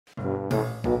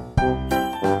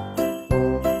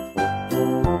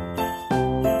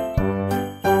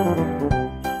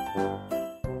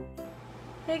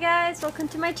guys, welcome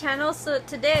to my channel. So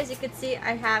today, as you can see,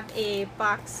 I have a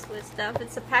box with stuff.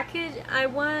 It's a package. I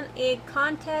won a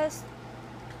contest,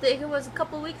 I think it was a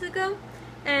couple weeks ago,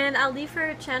 and I'll leave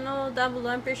her channel down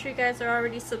below. I'm pretty sure you guys are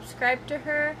already subscribed to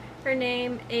her. Her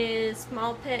name is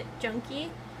Small Pet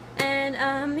Junkie.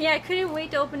 And yeah, I couldn't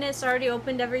wait to open it, so I already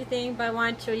opened everything, but I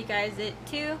wanted to show you guys it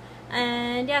too.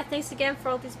 And yeah, thanks again for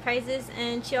all these prizes,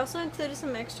 and she also included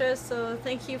some extras, so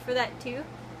thank you for that too.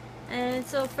 And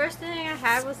so first thing I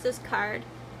had was this card.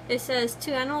 It says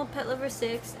to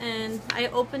AnimalPetLover6, and I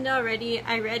opened it already.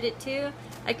 I read it too.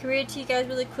 I can read it to you guys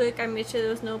really quick. I made sure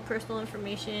there was no personal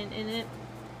information in it.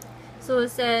 So it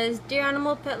says, Dear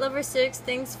AnimalPetLover6,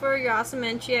 thanks for your awesome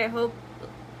entry. I hope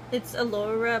it's a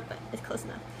Laura, but it's close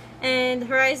enough. And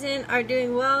Horizon are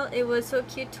doing well. It was so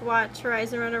cute to watch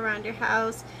Horizon run around your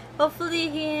house. Hopefully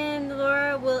he and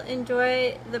Laura will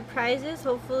enjoy the prizes.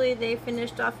 Hopefully they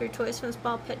finished off your toys from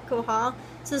Small Petco haul,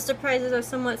 since the prizes are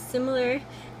somewhat similar.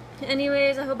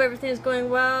 Anyways, I hope everything is going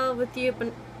well with you,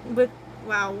 but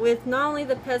with not only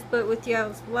the pets but with you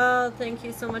as well. Thank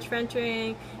you so much for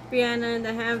entering. Brianna and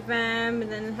the Ham Fam,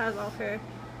 and then it has all her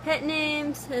pet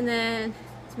names, and then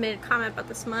it's made a comment about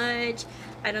the smudge.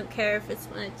 I don't care if it's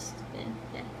smudged. And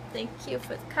yeah, thank you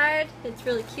for the card. It's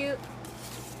really cute.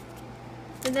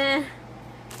 And then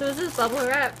so this is bubble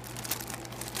wrap.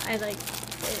 I like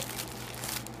it.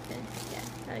 And yeah,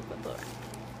 I like bubble wrap.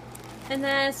 And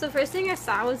then so first thing I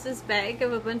saw was this bag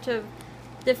of a bunch of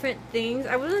different things.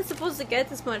 I wasn't supposed to get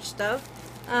this much stuff.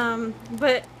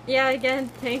 But yeah, again,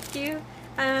 thank you.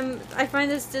 I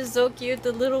find this just so cute.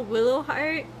 The little willow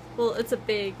heart. Well, it's a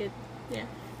big, yeah.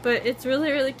 But it's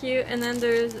really, really cute. And then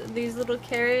there's these little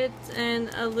carrots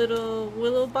and a little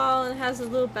willow ball, and it has a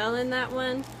little bell in that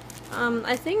one.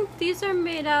 I think these are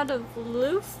made out of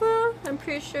loofah. I'm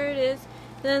pretty sure it is.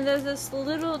 Then there's this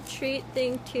little treat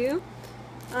thing too.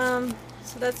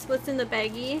 So that's what's in the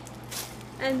baggie.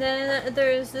 And then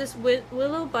there's this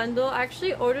willow bundle. I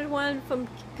actually ordered one from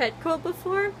Petco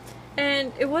before,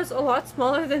 and it was a lot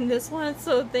smaller than this one.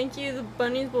 So thank you. The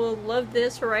bunnies will love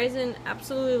this. Horizon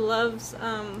absolutely loves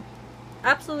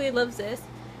this.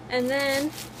 And then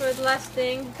for the last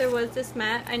thing, there was this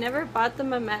mat. I never bought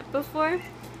them a mat before.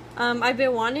 I've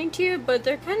been wanting to, but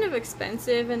they're kind of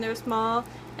expensive and they're small.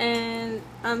 And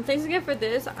thanks again for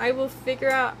this. I will figure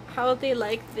out how they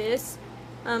like this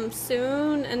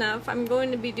soon enough. I'm going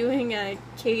to be doing a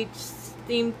cage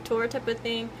themed tour type of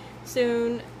thing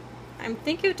soon. I'm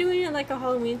thinking of doing it like a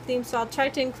Halloween theme, so I'll try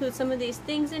to include some of these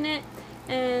things in it.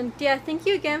 And yeah, thank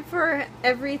you again for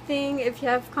everything. If you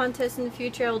have contests in the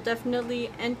future, I'll definitely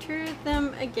enter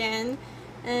them again.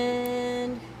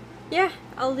 And yeah,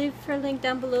 I'll leave her link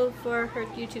down below for her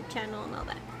YouTube channel and all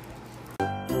that.